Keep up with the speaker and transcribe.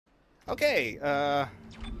Okay,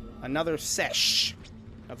 another sesh.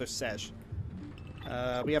 Another sesh.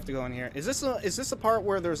 We have to go in here. Is this a part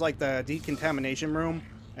where there's like the decontamination room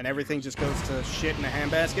and everything just goes to shit in a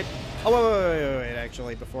handbasket? Oh, wait.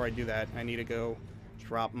 Actually, before I do that, I need to go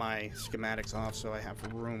drop my schematics off so I have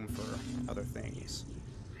room for other things.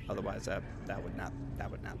 Otherwise, that would not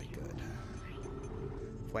be good.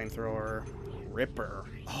 Flamethrower, Ripper.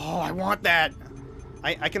 Oh, I want that.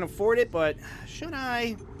 I can afford it, but should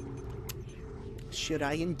I? Should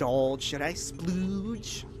I indulge? Should I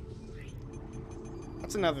splooge?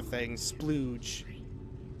 What's another thing? Splooge.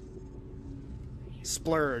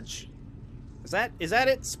 Splurge. Is that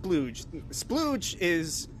it? Splooge. Splooge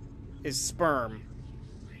is sperm.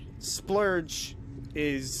 Splurge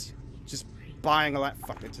is just buying a lot.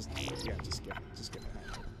 Fuck it. Just give it.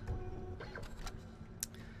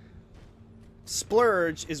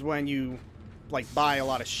 Splurge is when you like buy a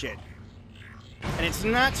lot of shit. And it's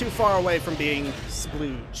not too far away from being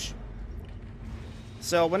splooge.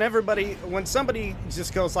 So when somebody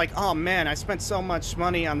just goes like, "Oh man, I spent so much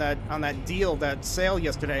money on that deal, that sale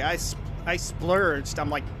yesterday. I splurged." I'm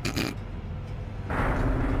like,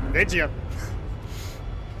 "Did you?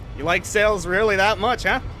 You like sales really that much,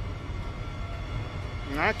 huh?"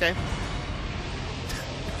 Okay.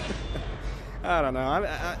 I don't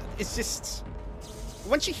know. It's just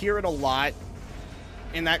once you hear it a lot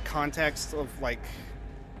in that context of like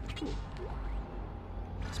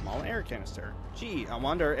small air canister. Gee, I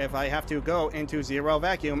wonder if I have to go into zero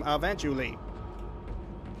vacuum eventually.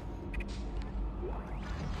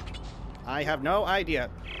 I have no idea.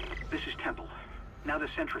 This is Temple. Now the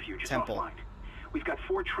centrifuge is offline. We've got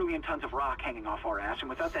 4 trillion tons of rock hanging off our ass, and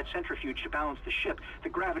without that centrifuge to balance the ship, the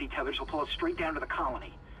gravity tethers will pull us straight down to the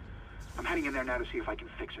colony. I'm heading in there now to see if I can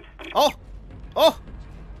fix it. Oh!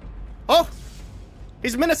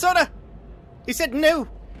 He's Minnesota! He said new!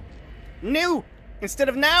 New! Instead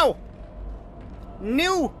of now!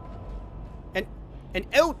 New! And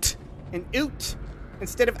out! And oot!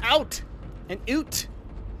 Instead of out! And oot!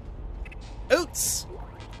 Oats!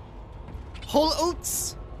 Whole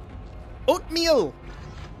oats! Oatmeal!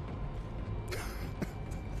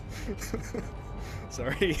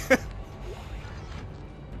 Sorry.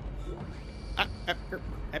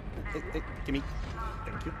 Gimme.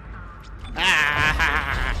 Thank you.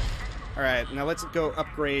 Alright, now let's go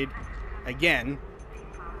upgrade again.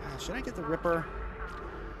 Should I get the Ripper?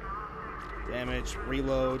 Damage,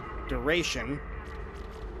 reload, duration.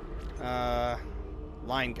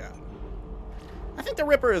 Line gun. I think the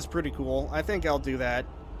Ripper is pretty cool. I think I'll do that.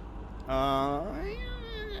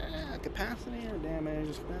 Capacity or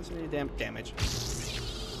damage? Capacity, damage.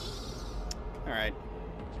 Alright.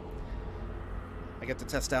 I get to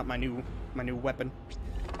test out my new weapon.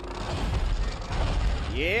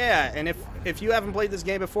 Yeah, and if you haven't played this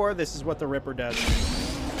game before, this is what the Ripper does.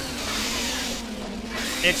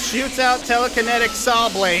 It shoots out telekinetic saw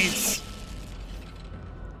blades.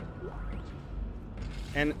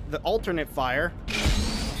 And the alternate fire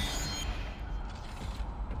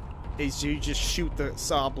is you just shoot the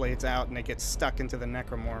saw blades out and it gets stuck into the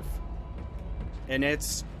necromorph. And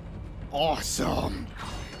it's awesome.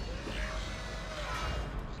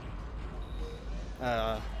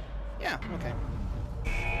 Yeah, okay.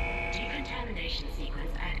 Decontamination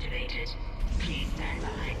sequence activated. Please stand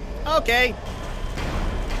by. Okay.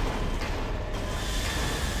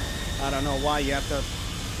 I don't know why you have to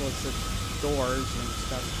close the doors and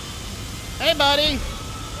stuff. Hey, buddy!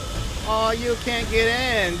 Oh, you can't get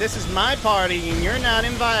in. This is my party and you're not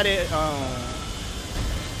invited. Oh.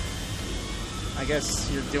 I guess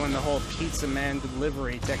you're doing the whole pizza man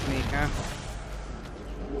delivery technique, huh?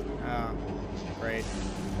 Oh, great.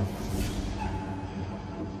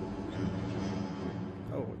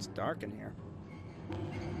 Oh, it's dark in here.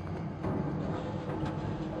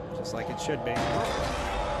 Just like it should be.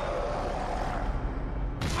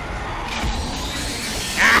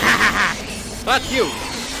 Fuck you!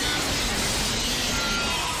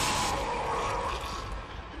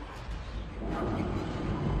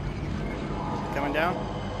 Coming down?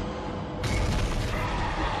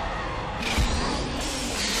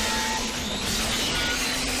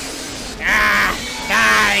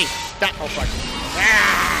 Die! Die! Oh, fuck.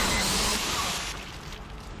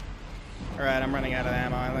 Alright, I'm running out of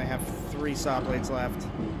ammo. I only have 3 saw blades left.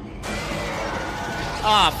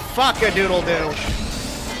 Ah, fuck a doodle-doo!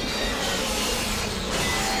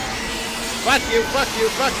 Fuck you, fuck you,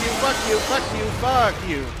 fuck you, fuck you, fuck you, fuck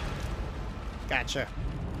you! Gotcha.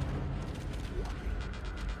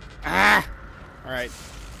 Ah! Alright.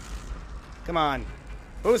 Come on.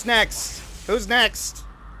 Who's next? Who's next?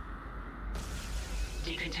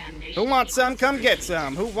 Decontamination. Who wants some? Come get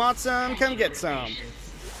some. Who wants some? Come get some.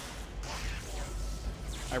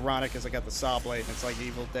 Ironic, because I got the saw blade and it's like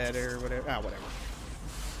Evil Dead or whatever. Oh, whatever.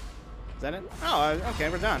 Is that it? Oh, okay,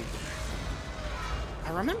 we're done.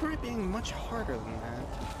 I remember it being much harder than that.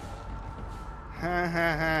 Ha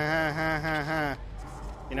ha ha ha ha ha.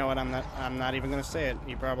 You know what? I'm not even gonna say it.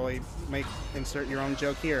 You probably insert your own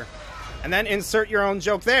joke here, and then insert your own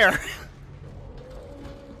joke there.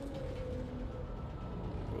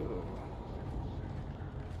 Ooh.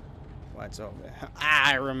 What's over there?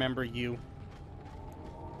 I remember you.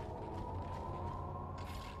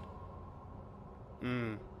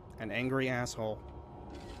 An angry asshole.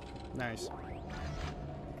 Nice.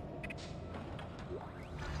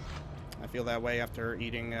 I feel that way after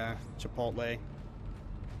eating Chipotle.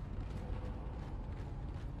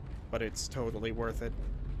 But it's totally worth it.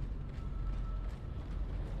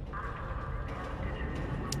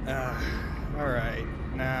 Alright,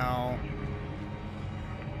 now...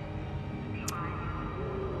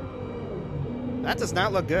 That does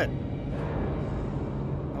not look good.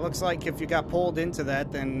 It looks like if you got pulled into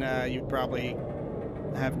that, then you'd probably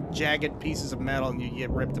have jagged pieces of metal and you get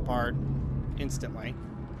ripped apart instantly.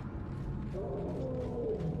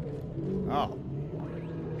 Oh.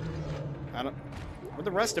 I don't... Where'd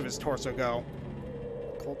the rest of his torso go?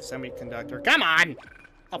 Cold semiconductor. Come on!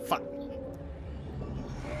 Oh, fuck.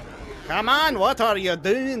 Come on, what are you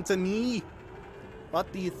doing to me?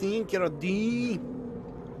 What do you think you're doing?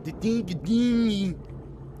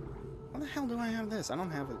 What the hell do I have this? I don't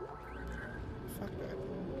have it. Fuck that.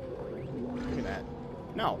 Give me that.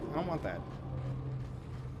 No, I don't want that.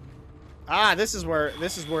 Ah, this is where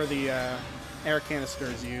the air canister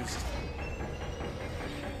is used.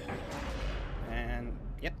 And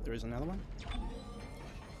yep, there is another one.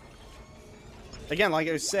 Again, like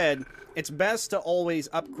I said, it's best to always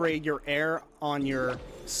upgrade your air on your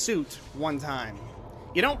suit one time.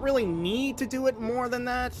 You don't really need to do it more than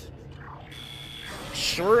that.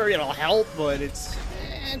 Sure, it'll help, but it's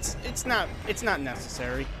not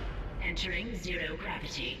necessary. Entering zero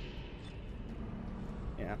gravity.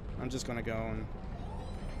 Yeah, I'm just gonna go and...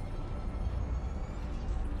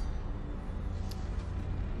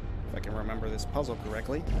 If I can remember this puzzle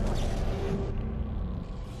correctly.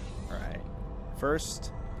 Alright.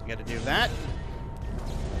 First, you gotta do that.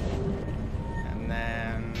 And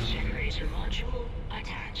then... Generator module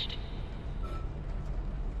attached.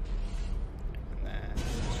 And then...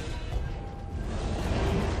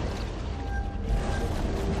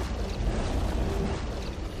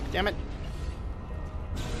 Damn it.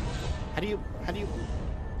 How do you...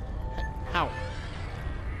 How?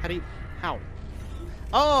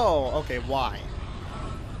 Oh, okay, why?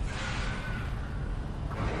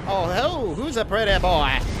 Oh, who's a pretty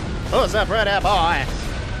boy? Who's a pretty boy?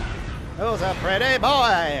 Who's a pretty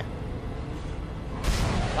boy?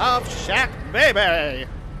 Love Shack, baby!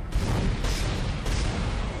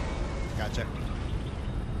 Gotcha.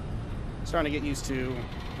 Starting to get used to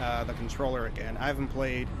the controller again. I haven't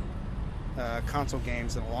played console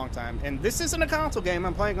games in a long time. And this isn't a console game,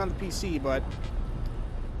 I'm playing on the PC, but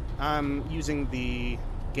I'm using the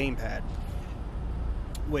gamepad,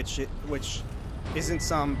 which isn't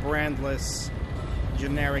some brandless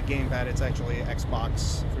generic gamepad. It's actually an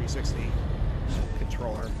Xbox 360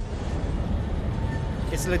 controller.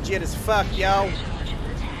 It's legit as fuck, yo.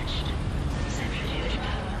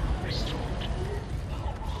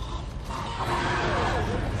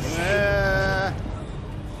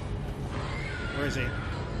 Where is he?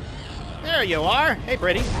 There you are. Hey,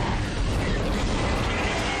 pretty.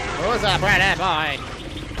 Who's up, pretty boy?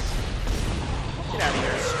 Get out of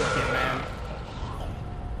here, stupid man.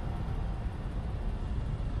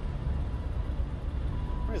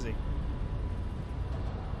 Where is he?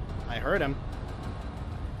 I heard him.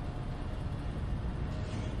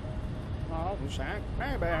 Love Shack,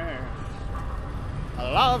 baby.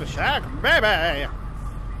 Love Shack, baby.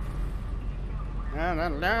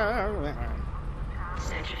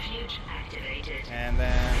 Centrifuge activated. And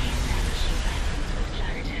then,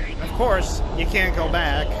 of course, you can't go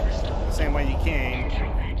back the same way you came.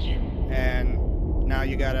 And now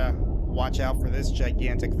you gotta watch out for this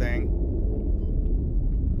gigantic thing.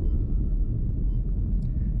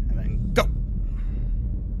 And then go.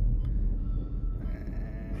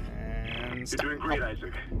 And stop. You're doing great,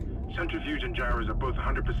 Isaac. Centrifuge and gyros are both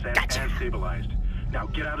 100% Gotcha. and stabilized. Now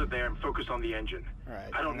get out of there and focus on the engine. All right,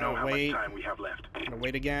 I don't know how much time we have left. I'm gonna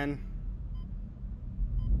wait again.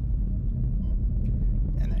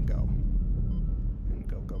 And then go. And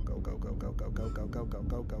go, go, go, go, go, go, go, go, go, go,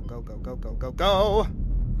 go, go, go, go, go, go, go, go, go.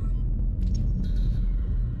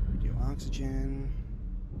 Radio oxygen.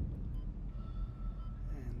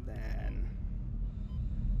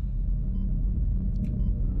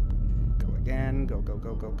 again. Go, go,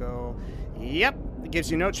 go, go, go. Yep. It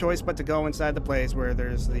gives you no choice but to go inside the place where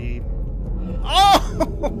there's the...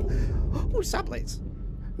 Oh! Ooh, stop blades.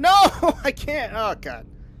 No! I can't. Oh, God.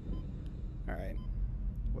 Alright.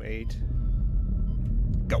 Wait.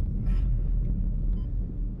 Go.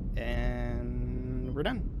 And we're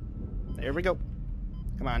done. There we go.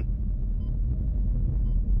 Come on.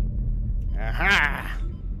 Aha!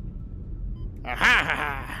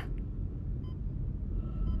 Aha!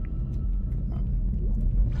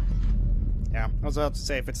 Yeah, I was about to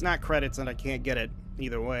say, if it's not credits, then I can't get it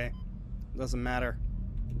either way. It doesn't matter.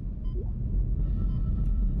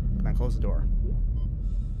 Come on, close the door.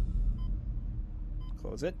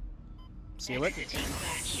 Close it. Seal it.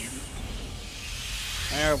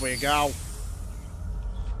 There we go.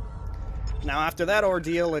 Now, after that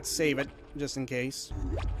ordeal, let's save it, just in case.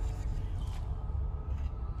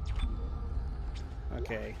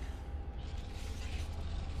 Okay.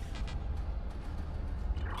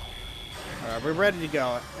 We're ready to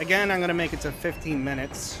go. Again, I'm gonna make it to 15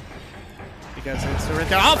 minutes. Because it's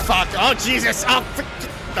already... Oh, fuck! Oh, Jesus! Oh,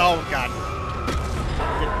 oh God.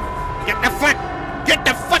 Get the foot! Get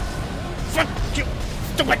the foot! Fuck you!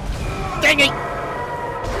 Stupid! Dang it!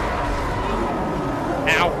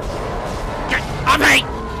 Ow! Get off me!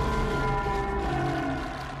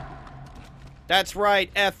 That's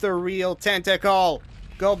right, ethereal tentacle!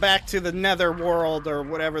 Go back to the nether world or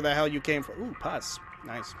whatever the hell you came from. Ooh, pus.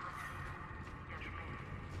 Nice.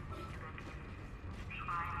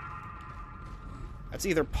 That's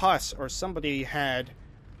either pus or somebody had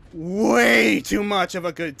way too much of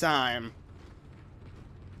a good time.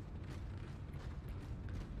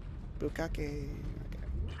 Bukake. Okay.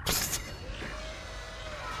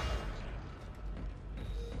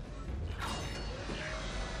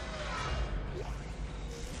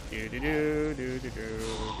 Do do do do do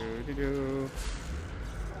do do do.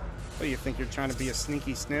 What do you think? You're trying to be a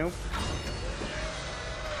sneaky snoo?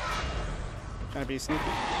 Trying to be sneaky?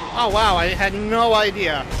 Oh wow! I had no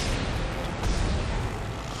idea.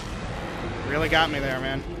 Really got me there,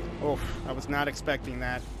 man. Oof! I was not expecting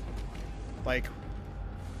that. Like,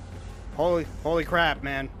 holy crap,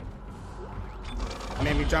 man! It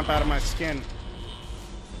made me jump out of my skin.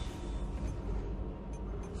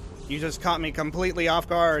 You just caught me completely off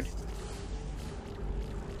guard.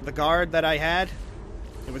 The guard that I had,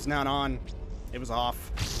 it was not on. It was off.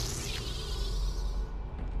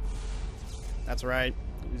 That's right.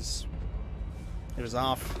 It was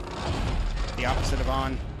off. The opposite of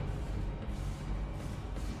on.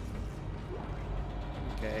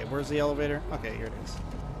 Okay, where's the elevator? Okay, here it is.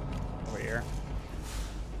 Over here.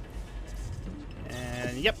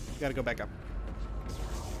 And yep, gotta go back up.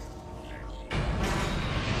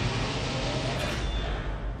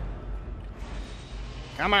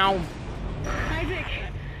 Come on. Isaac,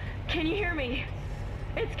 can you hear me?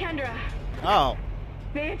 It's Kendra. Oh.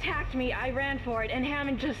 They attacked me, I ran for it, and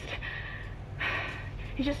Hammond just...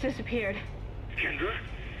 he just disappeared. Kendra?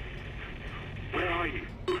 Where are you?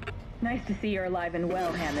 Nice to see you're alive and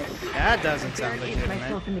well, Hammond. That doesn't sound like good,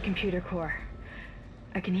 myself man. in the computer core.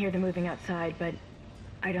 I can hear them moving outside, but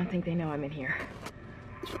I don't think they know I'm in here.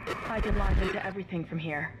 I can launch into everything from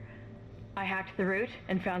here. I hacked the route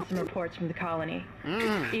and found some reports from the colony.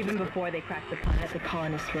 Even before they cracked the planet, the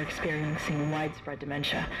colonists were experiencing widespread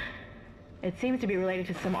dementia. It seems to be related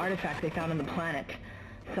to some artifact they found on the planet.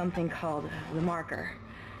 Something called the marker.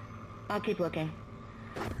 I'll keep looking.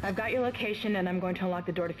 I've got your location and I'm going to unlock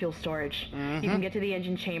the door to fuel storage. You can get to the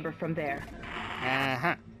engine chamber from there.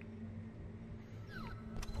 Uh-huh.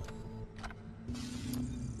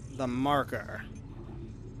 The marker.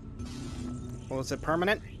 Well, is it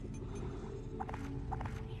permanent?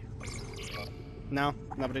 No?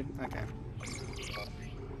 Nobody? Okay.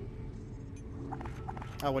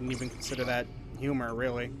 I wouldn't even consider that humor,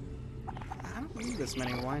 really. I don't need this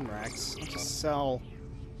many wine racks. I'll just sell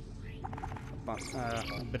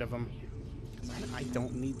a bit of them. I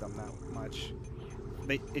don't need them that much.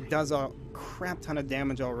 It does a crap ton of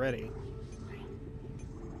damage already.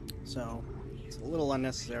 So, it's a little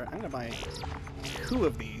unnecessary. I'm gonna buy 2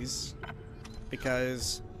 of these.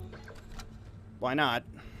 Because, why not?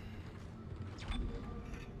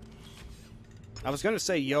 I was gonna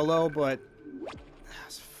say YOLO, but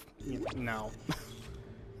no.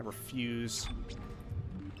 I refuse.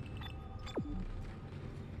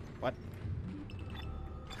 What?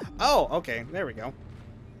 Oh, okay. There we go.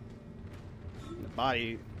 The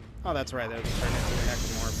body... Oh, that's right. That was turned into an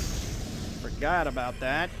ectomorph. Forgot about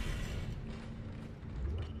that.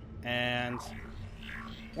 And...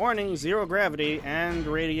 Warning, 0 gravity and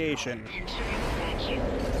radiation.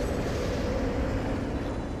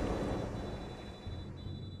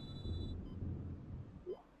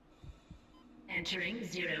 Entering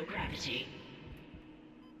zero gravity.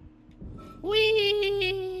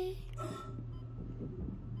 Whee!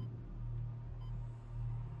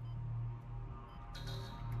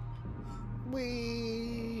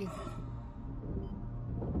 Whee!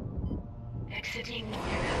 Exiting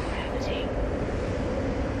zero gravity.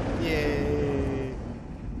 Yay!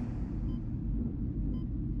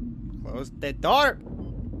 Close the door!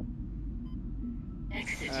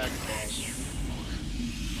 Exiting Okay. vacuum.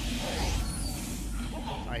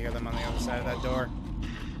 I hear them on the other side of that door.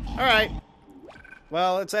 Alright.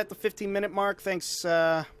 Well, it's at the 15-minute mark. Thanks,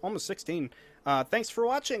 almost 16. Thanks for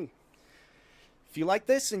watching. If you like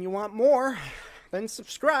this and you want more, then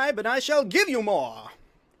subscribe and I shall give you more.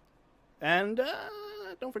 And,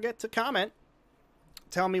 don't forget to comment.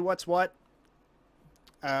 Tell me what's what.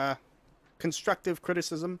 Constructive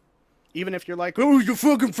criticism. Even if you're like, oh, you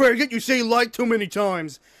fucking faggot, you say like too many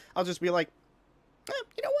times. I'll just be like,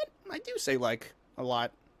 you know what? I do say like a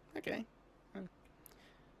lot. Okay.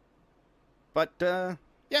 But,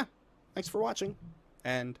 yeah. Thanks for watching.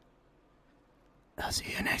 And I'll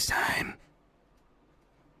see you next time.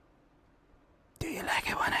 Do you like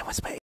it when I was